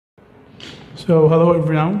So hello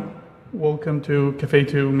everyone, welcome to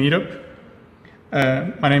Caffe2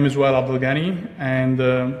 Meetup. My name is Wael Abdelghani and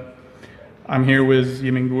I'm here with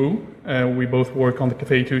Yiming Wu. We both work on the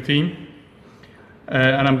Caffe2 team.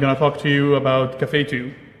 And I'm going to talk to you about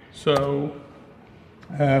Caffe2. So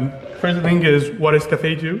first thing is, what is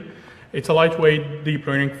Caffe2? It's a lightweight deep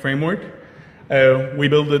learning framework. We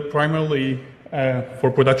build it primarily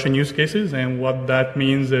for production use cases, and what that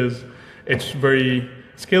means is it's very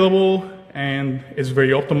scalable and it's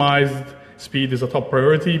very optimized. Speed is a top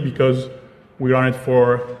priority because we run it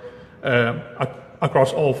for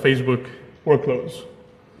across all Facebook workloads.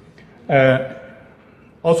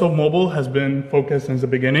 Also, mobile has been focused since the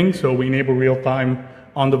beginning, so we enable real-time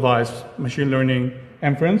on-device machine learning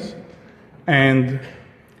inference, and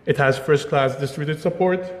it has first-class distributed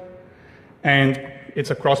support, and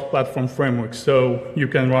it's a cross-platform framework, so you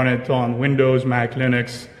can run it on Windows, Mac,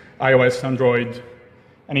 Linux, iOS, Android,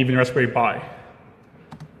 and even Raspberry Pi.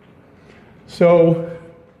 So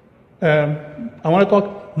I want to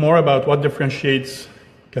talk more about what differentiates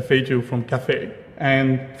Caffe2 from Caffe.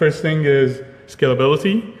 And first thing is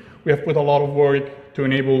scalability. We have put a lot of work to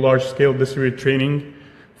enable large-scale distributed training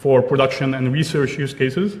for production and research use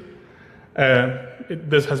cases.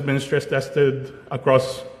 This has been stress-tested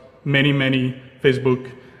across many Facebook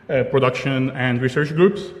production and research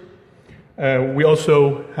groups. We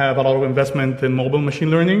also have a lot of investment in mobile machine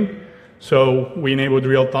learning. So we enabled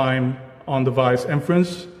real-time on-device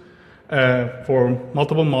inference for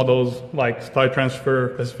multiple models like style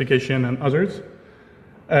transfer, classification, and others.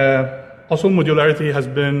 Also, modularity has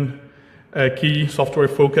been a key software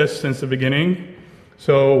focus since the beginning.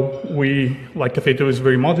 So we, like Caffe2, is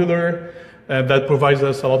very modular. That provides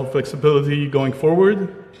us a lot of flexibility going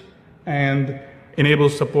forward and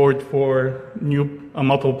enables support for new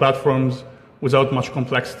multiple platforms without much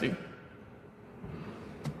complexity.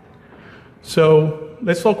 So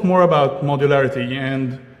let's talk more about modularity.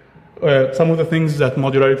 And some of the things that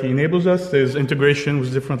modularity enables us is integration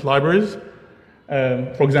with different libraries.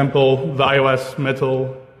 For example, the iOS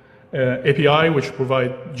Metal API, which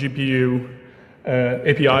provide GPU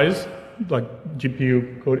APIs, like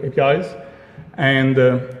GPU code APIs, and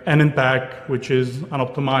NNPAC, which is an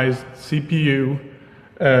optimized CPU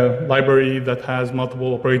library that has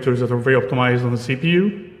multiple operators that are very optimized on the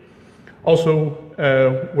CPU. Also,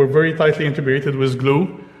 we're very tightly integrated with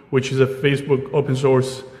Glue, which is a Facebook open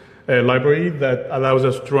source library that allows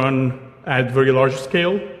us to run at very large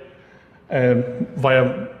scale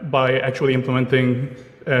by actually implementing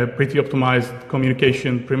pretty optimized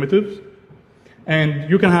communication primitives. And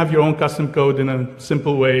you can have your own custom code in a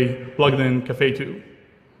simple way plugged in Caffe2.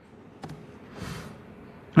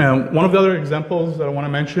 One of the other examples that I want to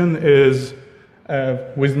mention is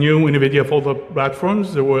with new Nvidia fold-up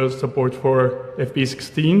platforms, there was support for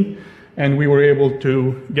FP16, and we were able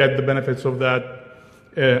to get the benefits of that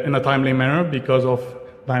in a timely manner because of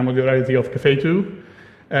the high modularity of Caffe2.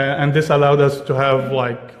 And this allowed us to have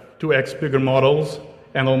like 2x bigger models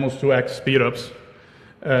and almost 2x speedups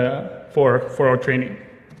for our training.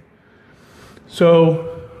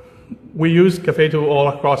 So we use Caffe2 all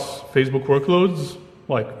across Facebook workloads,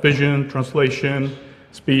 like vision, translation,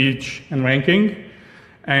 speech, and ranking.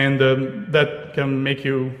 And that can make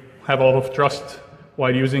you have a lot of trust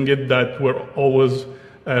while using it, that we're always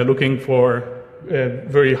looking for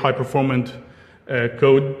very high performant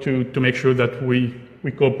code to make sure that we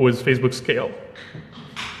cope with Facebook scale.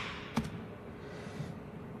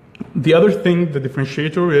 The other thing, the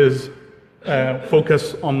differentiator, is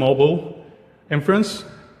focus on mobile inference.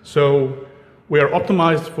 So we are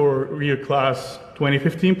optimized for real class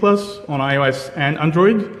 2015 plus on iOS and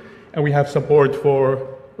Android, and we have support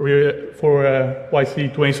for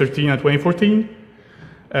YC 2013 and 2014,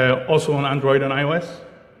 also on Android and iOS.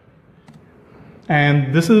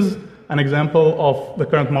 And this is an example of the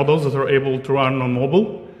current models that are able to run on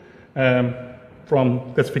mobile,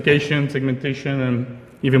 from classification, segmentation, and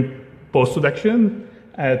even post-detection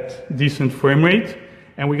at decent frame rate.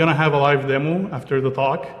 And we're going to have a live demo after the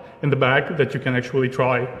talk in the back that you can actually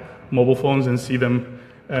try mobile phones and see them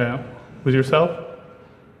with yourself.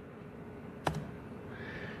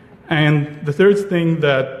 And the third thing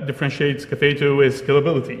that differentiates Caffe2 is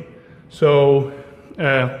scalability. So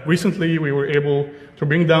recently we were able to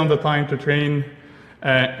bring down the time to train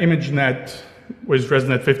ImageNet with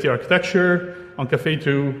ResNet 50 architecture on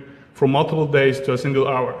Caffe2 from multiple days to a single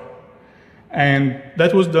hour. And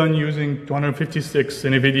that was done using 256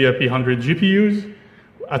 Nvidia P100 GPUs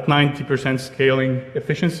at 90% scaling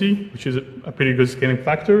efficiency, which is a pretty good scaling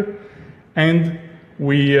factor. And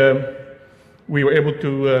we were able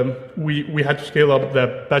to, we had to scale up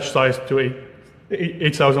the batch size to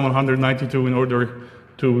 8,192 in order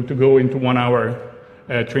to go into 1 hour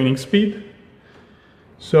training speed.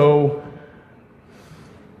 So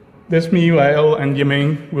this me, Wael, and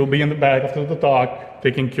Yiming will be in the back after the talk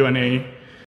taking Q&A.